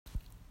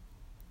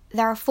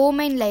There are 4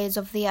 main layers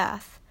of the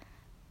Earth,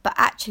 but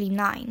actually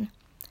 9.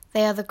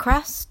 They are the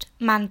crust,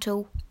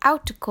 mantle,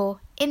 outer core,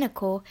 inner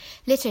core,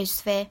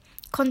 lithosphere,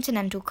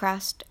 continental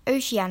crust,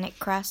 oceanic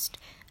crust,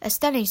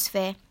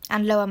 asthenosphere,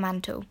 and lower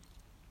mantle.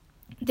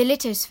 The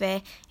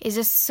lithosphere is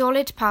a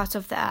solid part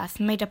of the Earth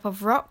made up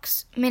of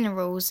rocks,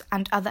 minerals,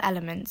 and other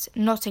elements,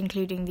 not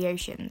including the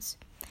oceans.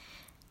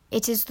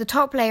 It is the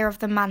top layer of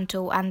the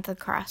mantle and the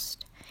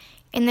crust.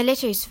 In the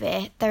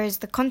lithosphere, there is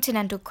the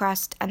continental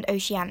crust and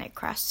oceanic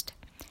crust.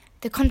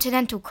 The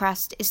continental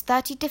crust is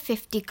 30 to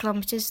 50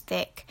 kilometers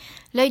thick,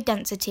 low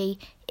density,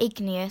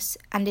 igneous,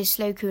 and is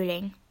slow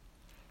cooling.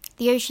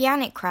 The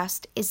oceanic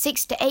crust is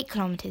 6 to 8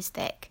 kilometers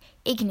thick,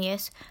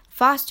 igneous,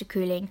 faster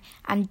cooling,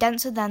 and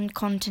denser than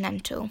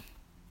continental.